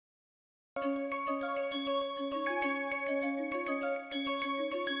Hello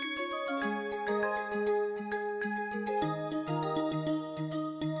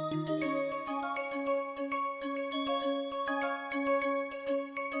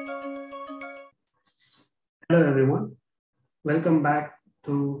everyone, welcome back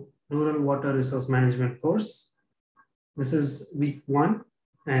to Rural Water Resource Management course. This is week 1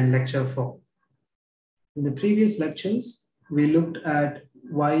 and lecture 4. In the previous lectures, we looked at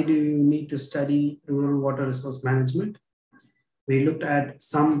why do you need to study rural water resource management. We looked at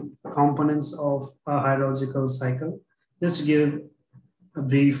some components of a hydrological cycle, just to give a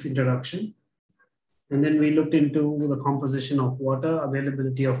brief introduction. And then we looked into the composition of water,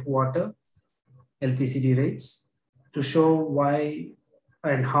 availability of water, LPCD rates, to show why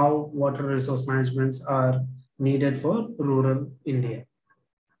and how water resource managements are needed for rural India.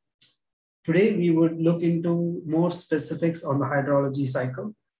 Today, we would look into more specifics on the hydrology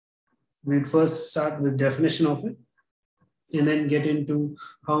cycle. We'd first start with definition of it, and then get into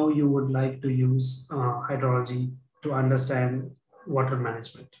how you would like to use hydrology to understand water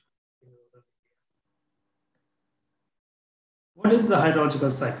management. What is the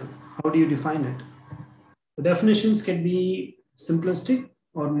hydrological cycle? How do you define it? The definitions can be simplistic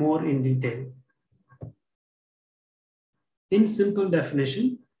or more in detail. In simple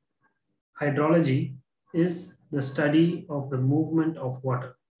definition, hydrology is the study of the movement of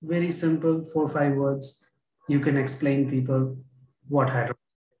water. Very simple, 4 or 5 words. You can explain people what hydrology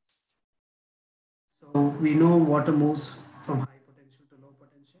is. So we know water moves from high potential to low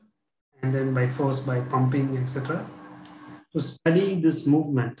potential, and then by force, by pumping, etc. To study this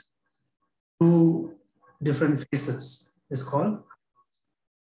movement through different phases is called.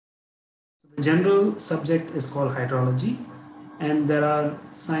 The general subject is called hydrology, and there are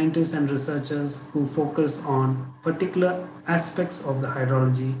scientists and researchers who focus on particular aspects of the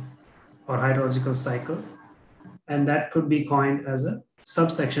hydrology or hydrological cycle, and that could be coined as a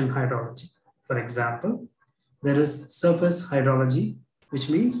subsection hydrology. For example, there is surface hydrology, which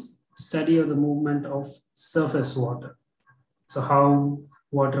means study of the movement of surface water. So how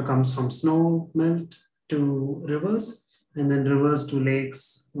water comes from snow melt to rivers, and then rivers to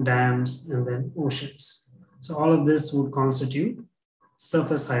lakes, dams, and then oceans. So all of this would constitute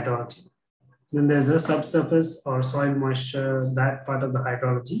surface hydrology. Then there's a subsurface or soil moisture, that part of the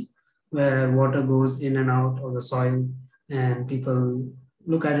hydrology, where water goes in and out of the soil, and people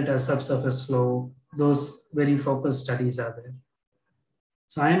look at it as subsurface flow. Those very focused studies are there.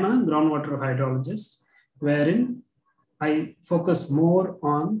 So I am a groundwater hydrologist, wherein I focus more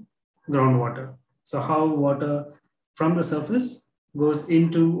on groundwater. So how water from the surface goes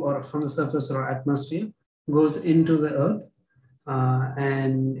into, or from the surface or atmosphere, goes into the earth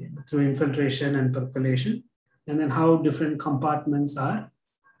and through infiltration and percolation, and then how different compartments are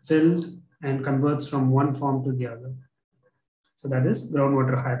filled and converts from one form to the other. So that is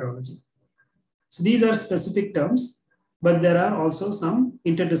groundwater hydrology. So these are specific terms, but there are also some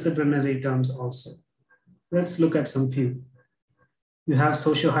interdisciplinary terms also. Let's look at some few. You have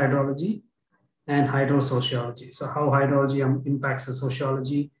socio-hydrology and hydrosociology. So how hydrology impacts the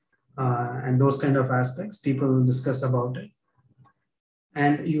sociology and those kind of aspects, people discuss about it.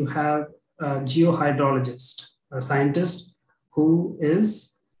 And you have a geohydrologist, a scientist who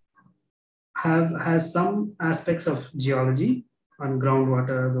has some aspects of geology on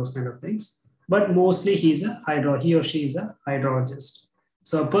groundwater, those kind of things, but mostly he or she is a hydrologist.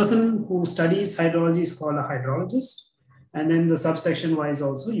 So a person who studies hydrology is called a hydrologist. And then the subsection wise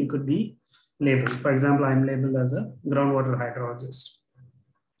also you could be labeled. For example, I'm labeled as a groundwater hydrologist.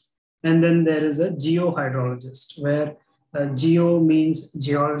 And then there is a geohydrologist, where geo means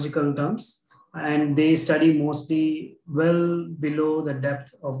geological terms, and they study mostly well below the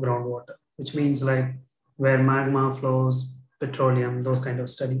depth of groundwater, which means like where magma flows, petroleum, those kind of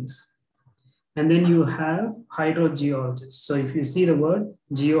studies. And then you have hydrogeologist. So if you see the word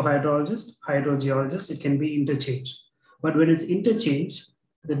geohydrologist, hydrogeologist, it can be interchanged. But when it's interchanged,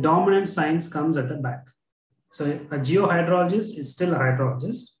 the dominant science comes at the back. So a geohydrologist is still a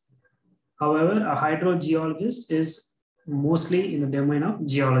hydrologist. However, a hydrogeologist is mostly in the domain of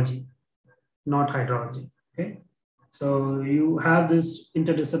geology, not hydrology. Okay, so you have this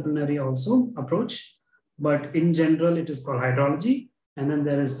interdisciplinary also approach, but in general, it is called hydrology. And then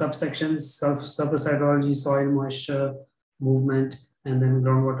there is subsections, surface hydrology, soil moisture, movement, and then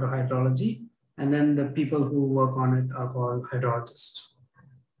groundwater hydrology. And then the people who work on it are called hydrologists.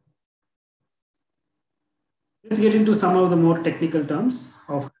 Let's get into some of the more technical terms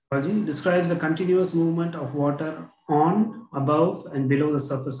of hydrology. It describes the continuous movement of water on, above, and below the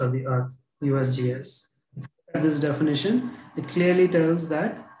surface of the earth, USGS. If you look at this definition, it clearly tells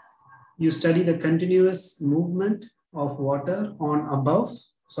that you study the continuous movement of water on above,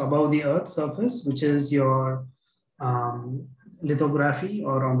 so above the Earth's surface, which is your lithography,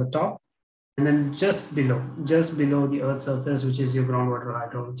 or on the top, and then just below the Earth's surface, which is your groundwater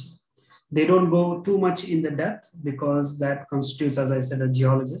hydrology. They don't go too much in the depth because that constitutes, as I said, a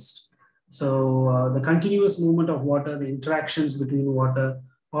geologist. So the continuous movement of water, the interactions between water,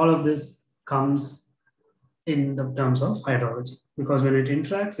 all of this comes in the terms of hydrology, because when it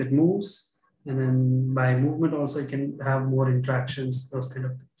interacts, it moves, and then by movement also it can have more interactions, those kind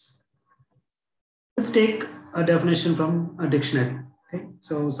of things. Let's take a definition from a dictionary. Okay,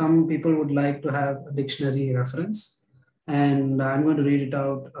 so some people would like to have a dictionary reference, and I'm going to read it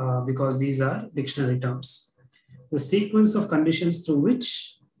out because these are dictionary terms. The sequence of conditions through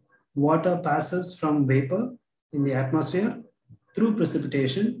which water passes from vapor in the atmosphere through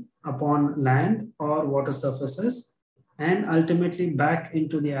precipitation upon land or water surfaces, and ultimately back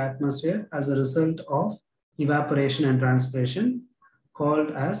into the atmosphere as a result of evaporation and transpiration,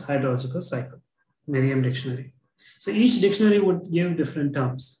 called as hydrological cycle. Merriam Dictionary. So each dictionary would give different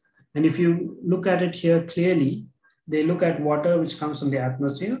terms. And if you look at it here clearly, they look at water which comes from the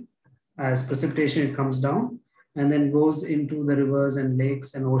atmosphere. As precipitation, it comes down and then goes into the rivers and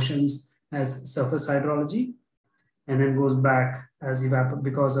lakes and oceans as surface hydrology, and then goes back as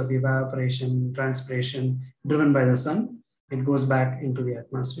because of evaporation, transpiration driven by the sun, it goes back into the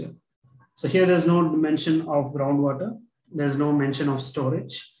atmosphere. So here there's no mention of groundwater. There's no mention of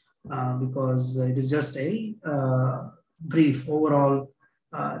storage because it is just a brief overall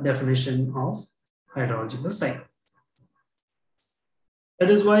definition of hydrological cycle.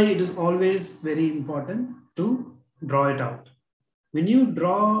 That is why it is always very important to draw it out. When you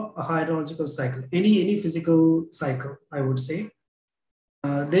draw a hydrological cycle, any physical cycle, I would say,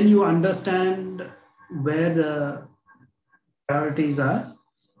 then you understand where the priorities are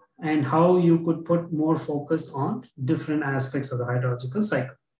and how you could put more focus on different aspects of the hydrological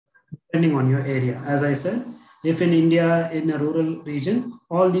cycle, depending on your area. As I said, if in India, in a rural region,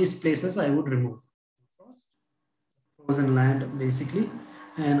 all these places I would remove. Frozen land, basically,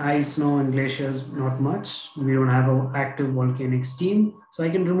 and ice, snow, and glaciers, not much. We don't have an active volcanic steam, so I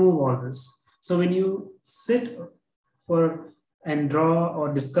can remove all this. So when you sit and draw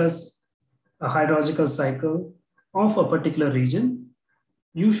or discuss a hydrological cycle of a particular region,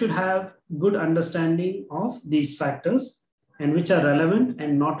 you should have good understanding of these factors and which are relevant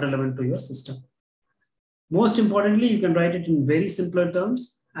and not relevant to your system. Most importantly, you can write it in very simpler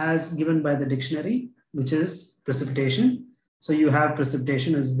terms as given by the dictionary, which is precipitation. So you have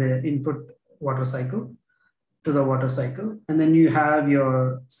precipitation as the input water cycle to the water cycle. And then you have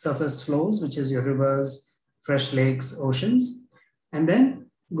your surface flows, which is your rivers, fresh lakes, oceans, and then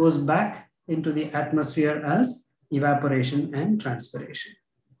goes back into the atmosphere as evaporation and transpiration.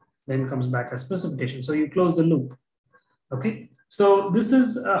 Then comes back as precipitation. So you close the loop. Okay. So this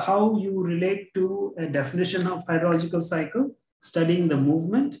is how you relate to a definition of hydrological cycle, studying the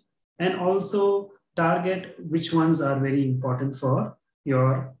movement and also target which ones are very important for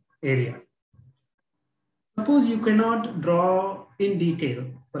your area. Suppose you cannot draw in detail.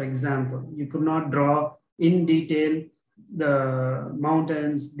 For example, you could not draw in detail the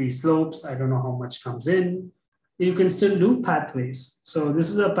mountains, the slopes. I don't know how much comes in. You can still do pathways. So this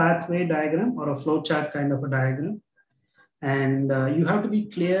is a pathway diagram or a flow chart kind of a diagram. And you have to be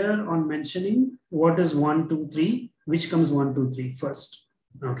clear on mentioning what is 1, 2, 3, which comes 1, 2, 3 first.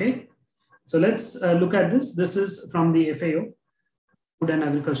 Okay. So let's look at this. This is from the FAO, Food and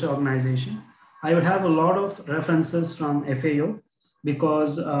Agriculture Organization. I would have a lot of references from FAO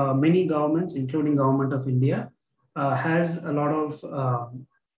because many governments, including Government of India, has a lot of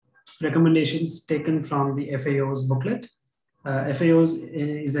recommendations taken from the FAO's booklet. FAO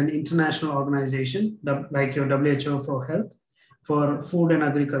is an international organization, like your WHO for health. For food and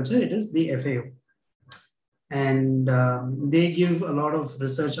agriculture, it is the FAO. And they give a lot of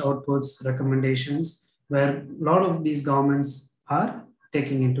research outputs, recommendations, where a lot of these governments are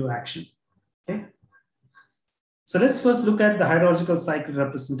taking into action. Okay. So let's first look at the hydrological cycle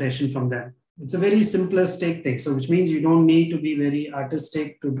representation from them. It's a very simplistic thing. So which means you don't need to be very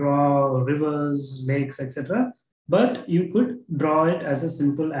artistic to draw rivers, lakes, etc. But you could draw it as a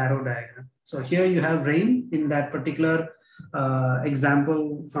simple arrow diagram. So here you have rain in that particular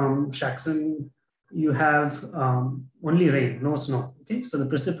example from Shaxson. You have only rain, no snow. Okay, so the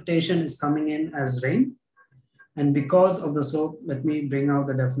precipitation is coming in as rain. And because of the slope, let me bring out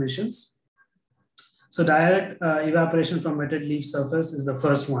the definitions. So direct evaporation from wetted leaf surface is the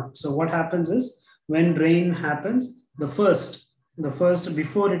first one. So what happens is when rain happens, the first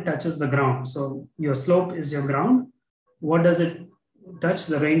before it touches the ground. So your slope is your ground. What does it touch,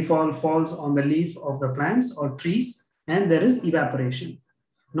 the rainfall falls on the leaf of the plants or trees, and there is evaporation,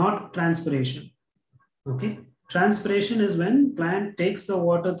 not transpiration. Okay, transpiration is when plant takes the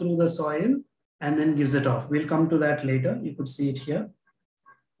water through the soil and then gives it off. We'll come to that later. You could see it here.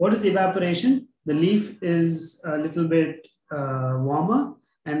 What is evaporation? The leaf is a little bit warmer,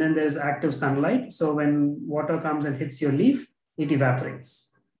 and then there's active sunlight. So when water comes and hits your leaf, it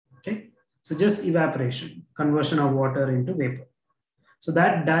evaporates. Okay, so just evaporation, conversion of water into vapor. So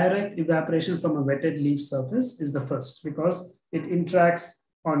that direct evaporation from a wetted leaf surface is the first, because it interacts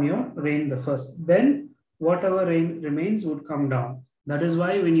on your rain the first. Then whatever rain remains would come down. That is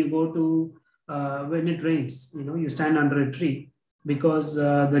why when you go to, when it rains, you stand under a tree, because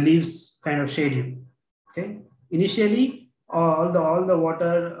the leaves kind of shade you. Okay. Initially, all the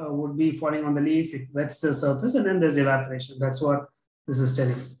water would be falling on the leaf. It wets the surface, and then there's evaporation. That's what this is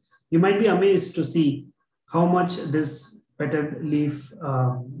telling. You might be amazed to see how much this wetted leaf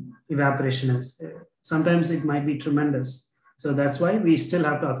evaporation is. Sometimes it might be tremendous. So that's why we still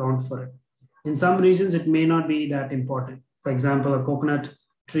have to account for it. In some regions, it may not be that important. For example, a coconut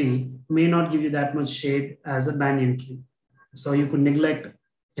tree may not give you that much shade as a banyan tree. So you could neglect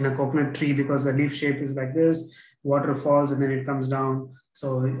in a coconut tree because the leaf shape is like this, water falls and then it comes down.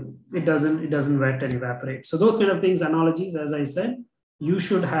 So it doesn't wet and evaporate. So those kind of things, analogies, as I said, you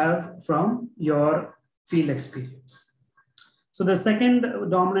should have from your field experience. So the second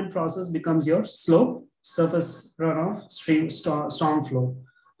dominant process becomes your slope, surface runoff, stream, storm flow.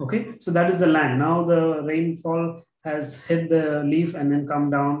 Okay, so that is the land. Now the rainfall has hit the leaf and then come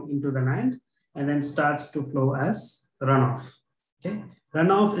down into the land and then starts to flow as runoff. Okay,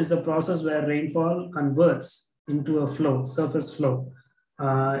 runoff is a process where rainfall converts into a flow, surface flow.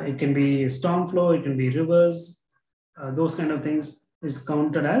 It can be storm flow, it can be rivers, those kind of things is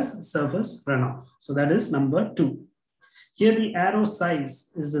counted as surface runoff. So that is number 2. Here the arrow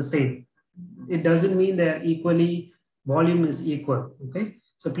size is the same. It doesn't mean they're equally, volume is equal. Okay,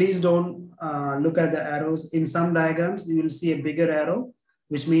 so please don't look at the arrows. In some diagrams, you will see a bigger arrow,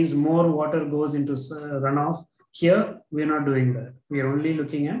 which means more water goes into runoff. Here, we're not doing that. We are only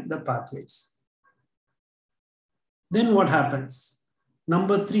looking at the pathways. Then what happens?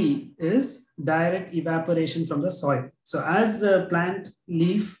 Number 3 is direct evaporation from the soil. So as the plant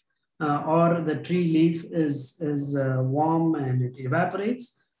leaf or the tree leaf is warm and it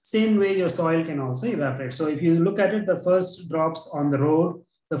evaporates, same way your soil can also evaporate. So if you look at it, the first drops on the road,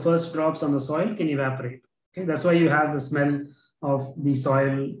 the first drops on the soil can evaporate. Okay, that's why you have the smell of the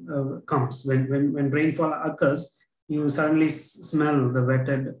soil comes. When rainfall occurs, you suddenly smell the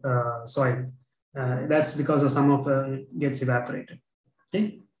wetted soil. That's because of some of it gets evaporated.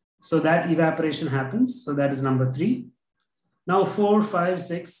 Okay, so that evaporation happens. So that is number 3. Now 4, 5,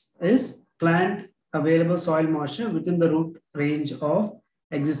 6 is plant available soil moisture within the root range of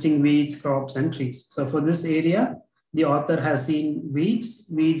existing weeds, crops, and trees. So for this area, the author has seen weeds.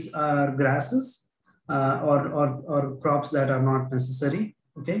 Weeds are grasses or crops that are not necessary.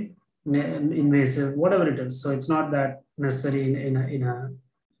 Okay, invasive, whatever it is. So it's not that necessary in a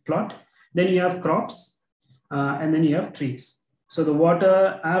plot. Then you have crops, and then you have trees. So the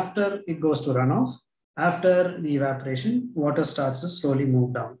water, after it goes to runoff, after the evaporation, water starts to slowly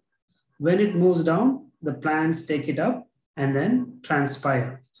move down. When it moves down, the plants take it up and then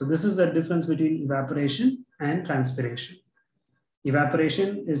transpire. So this is the difference between evaporation and transpiration.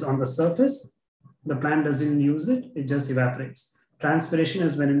 Evaporation is on the surface. The plant doesn't use it, it just evaporates. Transpiration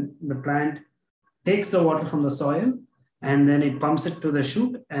is when the plant takes the water from the soil and then it pumps it to the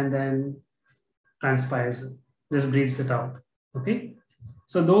shoot and then transpires it, just breathes it out. Okay,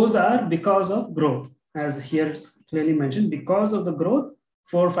 so those are because of growth, as here it's clearly mentioned. Because of the growth,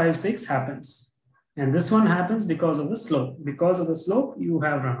 4, 5, 6 happens, and this one happens because of the slope. Because of the slope, you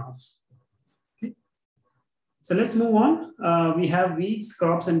have runoff. Okay, so let's move on. We have weeds,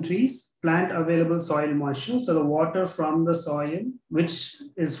 crops, and trees. Plant available soil moisture. So the water from the soil, which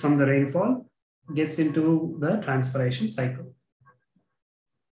is from the rainfall, gets into the transpiration cycle.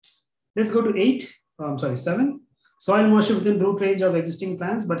 Let's go to 7. Soil moisture within root range of existing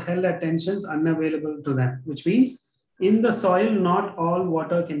plants, but held at tensions unavailable to them, which means in the soil, not all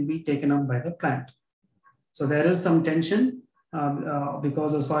water can be taken up by the plant. So there is some tension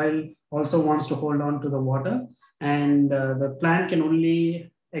because the soil also wants to hold on to the water, and the plant can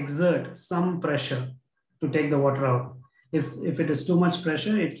only exert some pressure to take the water out. If it is too much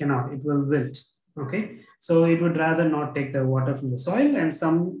pressure, it cannot, it will wilt. Okay, so it would rather not take the water from the soil, and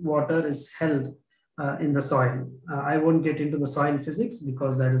some water is held in the soil. I won't get into the soil physics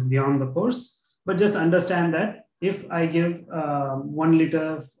because that is beyond the course, but just understand that if I give 1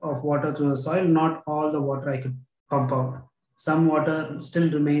 liter of water to the soil, not all the water I could pump out. some water still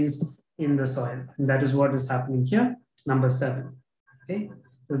remains in the soil. And that is what is happening here, number 7. Okay,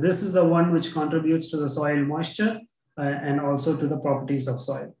 so this is the one which contributes to the soil moisture and also to the properties of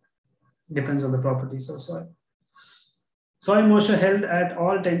soil. Depends on the properties of soil. Soil moisture held at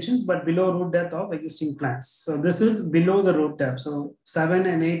all tensions but below root depth of existing plants. So this is below the root depth. So 7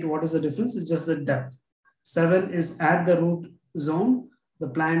 and 8, what is the difference? It's just the depth. 7 is at the root zone. The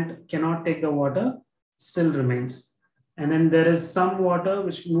plant cannot take the water, still remains. And then there is some water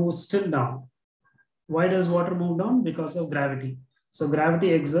which moves still down. Why does water move down? Because of gravity. So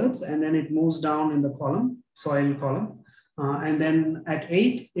gravity exerts and then it moves down in the column, soil column. And then at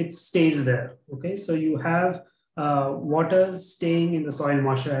 8, it stays there. Okay, so you have water staying in the soil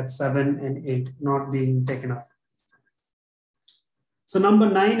moisture at 7 and 8, not being taken up. So number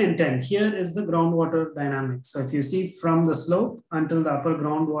 9 and 10, here is the groundwater dynamics. So if you see from the slope until the upper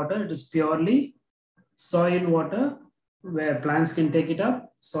groundwater, it is purely soil water where plants can take it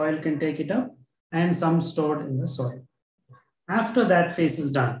up, soil can take it up, and some stored in the soil. After that phase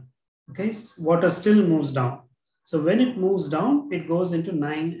is done, okay, water still moves down. So when it moves down, it goes into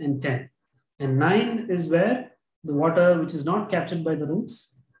 9 and 10. And 9 is where the water which is not captured by the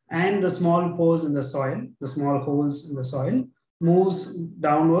roots and the small pores in the soil, the small holes in the soil, moves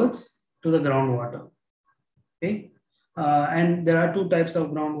downwards to the groundwater. Okay, and there are 2 types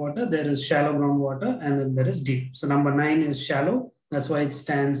of groundwater. There is shallow groundwater and then there is deep. So number 9 is shallow. That's why it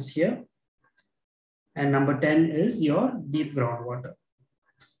stands here. And number 10 is your deep groundwater.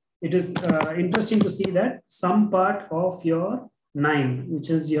 It is interesting to see that some part of your 9, which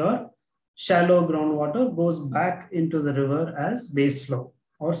is your shallow groundwater, goes back into the river as base flow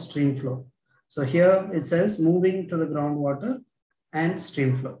or stream flow. So here it says moving to the groundwater and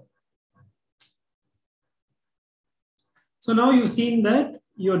stream flow. So now you've seen that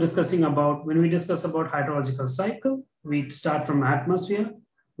you're discussing about, when we discuss about hydrological cycle, we start from atmosphere,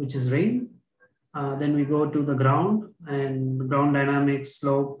 which is rain. Then we go to the ground and ground dynamics,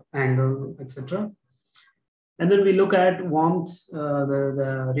 slope, angle, etc. And then we look at warmth,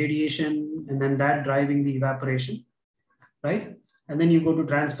 the radiation, and then that driving the evaporation, right? And then you go to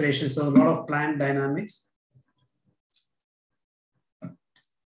transpiration. So a lot of plant dynamics.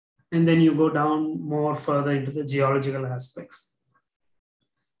 And then you go down more further into the geological aspects.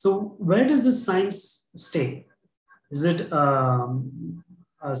 So where does this science stay? Is it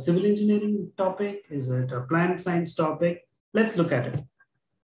a civil engineering topic? Is it a plant science topic? Let's look at it.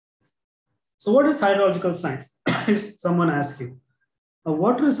 So what is hydrological science? If someone asks you, a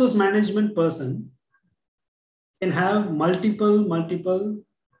water resource management person can have multiple,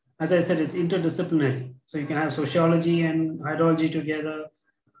 as I said, it's interdisciplinary. So you can have sociology and hydrology together.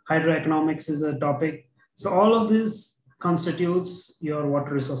 Hydroeconomics is a topic. So all of this constitutes your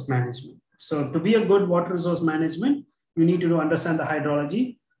water resource management. So to be a good water resource management, you need to understand the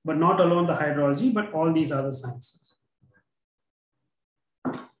hydrology, but not alone the hydrology, but all these other sciences.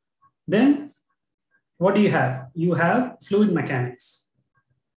 Then what do you have? You have fluid mechanics.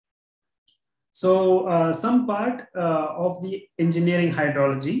 So some part of the engineering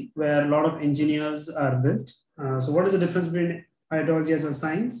hydrology, where a lot of engineers are built. So what is the difference between hydrology as a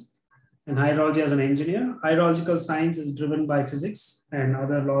science and hydrology as an engineer? Hydrological science is driven by physics and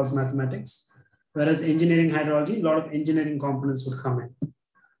other laws, mathematics. Whereas engineering hydrology, a lot of engineering components would come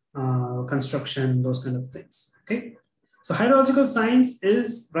in, construction, those kind of things, okay? So hydrological science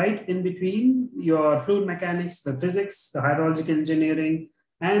is right in between your fluid mechanics, the physics, the hydrological engineering,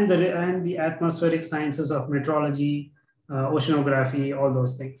 and the atmospheric sciences of meteorology, oceanography, all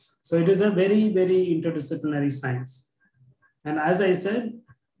those things. So it is a very, very interdisciplinary science. And as I said,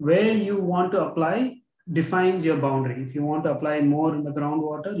 where you want to apply defines your boundary. If you want to apply more in the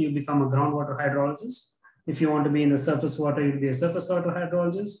groundwater, you become a groundwater hydrologist. If you want to be in the surface water, you'll be a surface water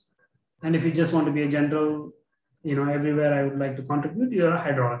hydrologist. And if you just want to be a general, everywhere I would like to contribute, you're a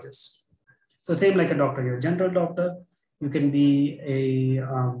hydrologist. So same like a doctor, you're a general doctor. You can be a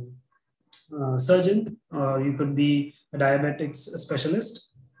surgeon, or you could be a diabetics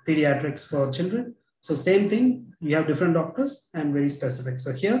specialist, pediatrics for children. So same thing, you have different doctors and very specific.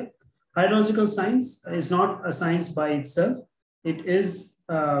 So here, hydrological science is not a science by itself. It is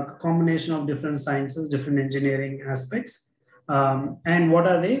a combination of different sciences, different engineering aspects. And what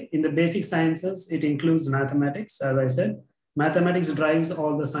are they? In the basic sciences, it includes mathematics, as I said. Mathematics drives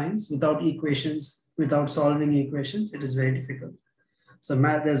all the science. Without equations, without solving equations, it is very difficult. So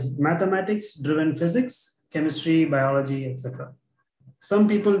there's mathematics-driven physics, chemistry, biology, etc. Some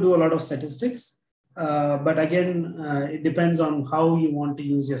people do a lot of statistics, but again, it depends on how you want to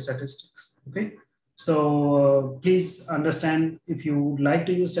use your statistics, okay? So please understand, if you would like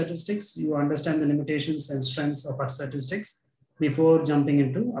to use statistics, you understand the limitations and strengths of our statistics. before jumping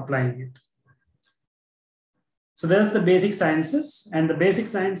into applying it. So there's the basic sciences, and the basic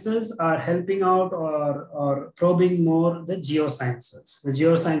sciences are helping out or probing more the geosciences. The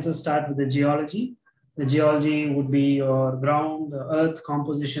geosciences start with the geology. The geology would be your ground, the earth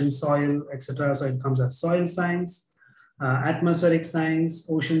composition, soil, etc. So it comes as soil science, atmospheric science,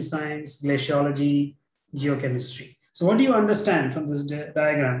 ocean science, glaciology, geochemistry. So what do you understand from this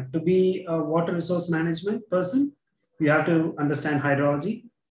diagram? To be a water resource management person, you have to understand hydrology.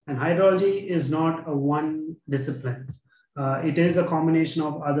 And hydrology is not a one discipline. It is a combination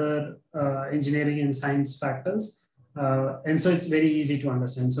of other engineering and science factors. And so it's very easy to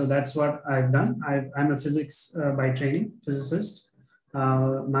understand. So that's what I've done. I'm a physics by training, physicist,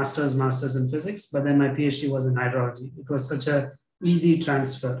 master's in physics, but then my PhD was in hydrology. It was such a easy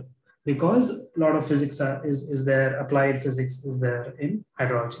transfer because a lot of physics is there, applied physics is there in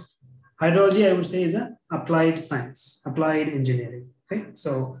hydrology. Hydrology, I would say, is an applied science, applied engineering. Okay,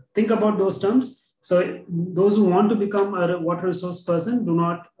 so think about those terms. So those who want to become a water resource person, do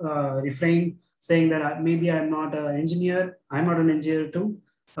not refrain saying that maybe I'm not an engineer. I'm not an engineer too,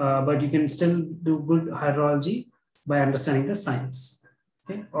 but you can still do good hydrology by understanding the science,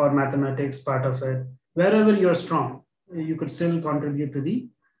 okay, or mathematics part of it. Wherever you're strong, you could still contribute to the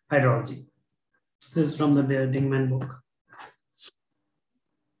hydrology. This is from the Dingman book.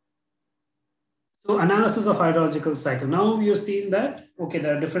 So analysis of hydrological cycle. Now you've seen that, okay,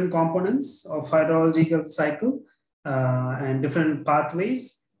 there are different components of hydrological cycle and different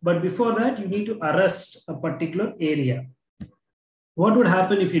pathways. But before that, you need to arrest a particular area. What would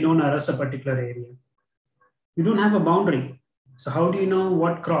happen if you don't arrest a particular area? You don't have a boundary. So how do you know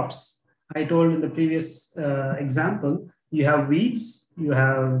what crops? I told in the previous example, you have weeds, you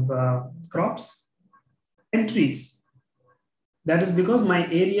have crops and trees. That is because my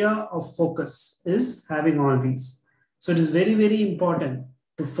area of focus is having all these. So it is very, very important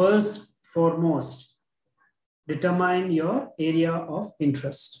to first foremost determine your area of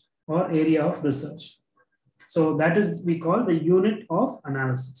interest or area of research. So that is we call the unit of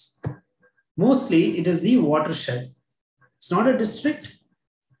analysis. Mostly it is the watershed. It's not a district.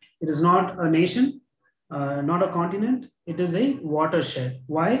 It is not a nation, not a continent. It is a watershed.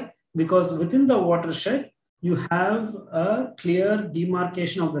 Why? Because within the watershed, you have a clear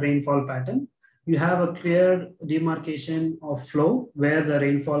demarcation of the rainfall pattern. You have a clear demarcation of flow where the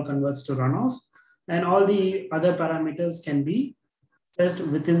rainfall converts to runoff, and all the other parameters can be assessed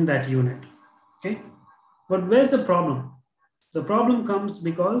within that unit. Okay, but where's the problem? The problem comes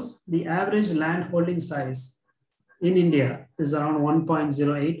because the average land holding size in India is around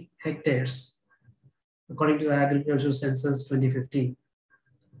 1.08 hectares, according to the Agricultural Census 2015.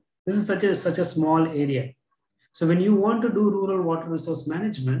 This is such a small area. So when you want to do rural water resource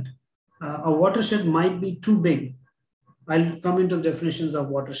management, a watershed might be too big. I'll come into the definitions of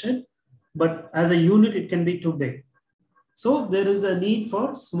watershed, but as a unit, it can be too big. So there is a need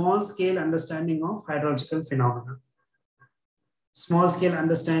for small scale understanding of hydrological phenomena. Small scale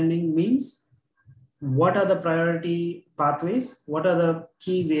understanding means what are the priority pathways? What are the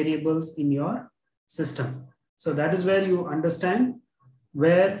key variables in your system? So that is where you understand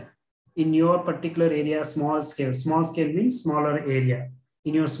where in your particular area, small scale means smaller area.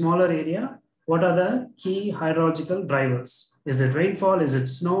 In your smaller area, what are the key hydrological drivers? Is it rainfall? Is it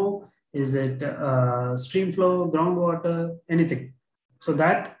snow? Is it stream flow, groundwater, anything? So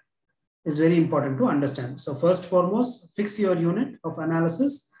that is very important to understand. So first foremost, fix your unit of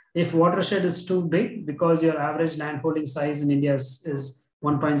analysis. If watershed is too big because your average land holding size in India is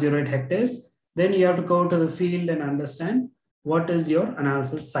 1.08 hectares, then you have to go to the field and understand what is your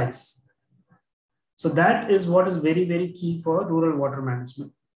analysis size. So that is what is very, very key for rural water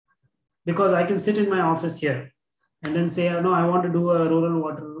management. Because I can sit in my office here and then say, no, I want to do a rural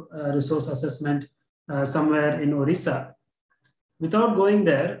water resource assessment somewhere in Orissa. Without going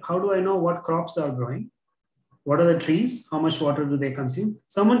there, how do I know what crops are growing? What are the trees? How much water do they consume?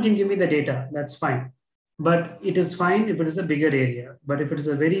 Someone can give me the data, that's fine. But it is fine if it is a bigger area. But if it is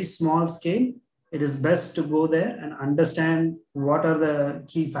a very small scale, it is best to go there and understand what are the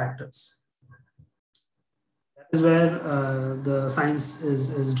key factors. That is where the science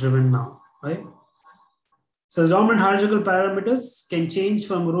is driven now, right? So the dominant hydrological parameters can change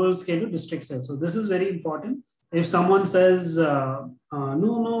from rural scale to district scale. So this is very important. If someone says,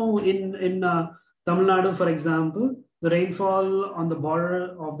 no, in Tamil Nadu, for example, the rainfall on the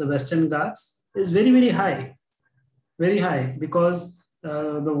border of the Western Ghats is very, very high because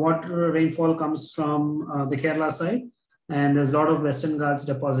the water rainfall comes from the Kerala side and there's a lot of Western Ghats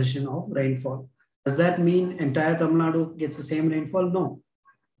deposition of rainfall. Does that mean entire Tamil Nadu gets the same rainfall? No.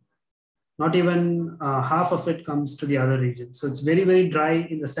 Not even half of it comes to the other regions. So it's very, very dry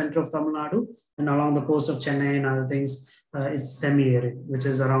in the center of Tamil Nadu, and along the coast of Chennai and other things, it's semi-arid, which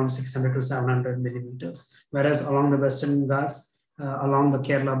is around 600 to 700 millimeters. Whereas along the Western Ghats, along the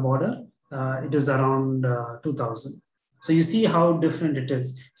Kerala border, it is around 2000. So you see how different it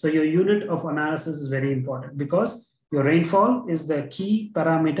is. So your unit of analysis is very important because your rainfall is the key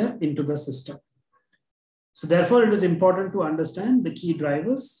parameter into the system. So therefore, it is important to understand the key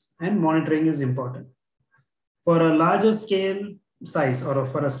drivers, and monitoring is important. For a larger scale size or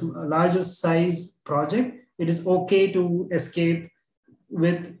for a larger size project, it is okay to escape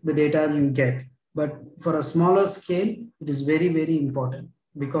with the data you get. But for a smaller scale, it is very, very important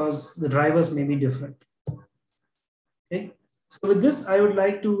because the drivers may be different. Okay. So with this, I would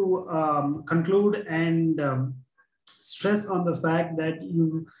like to conclude and stress on the fact that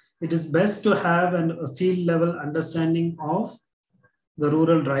it is best to have a field level understanding of the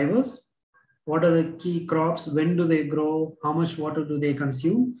rural drivers. What are the key crops? When do they grow? How much water do they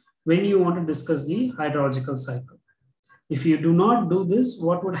consume? When you want to discuss the hydrological cycle. If you do not do this,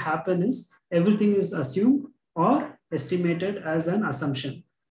 what would happen is everything is assumed or estimated as an assumption,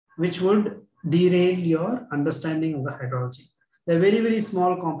 which would derail your understanding of the hydrology. They're very, very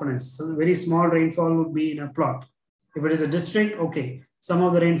small components. So very small rainfall would be in a plot. If it is a district, okay, some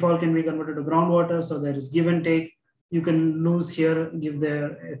of the rainfall can be converted to groundwater, so there is give and take. You can lose here, give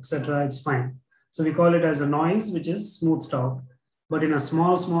there, etc. It's fine. So we call it as a noise, which is smoothed out. But in a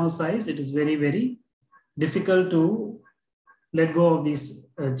small size, it is very, very difficult to let go of these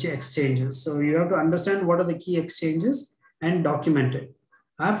exchanges. So you have to understand what are the key exchanges and document it.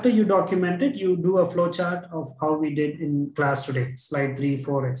 After you document it, you do a flow chart of how we did in class today, slide 3,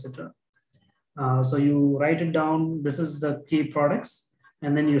 4, etc. So you write it down. This is the key products,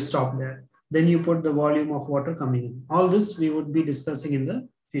 and then you stop there. Then you put the volume of water coming in. All this we would be discussing in the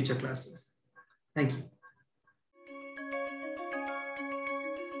future classes. Thank you.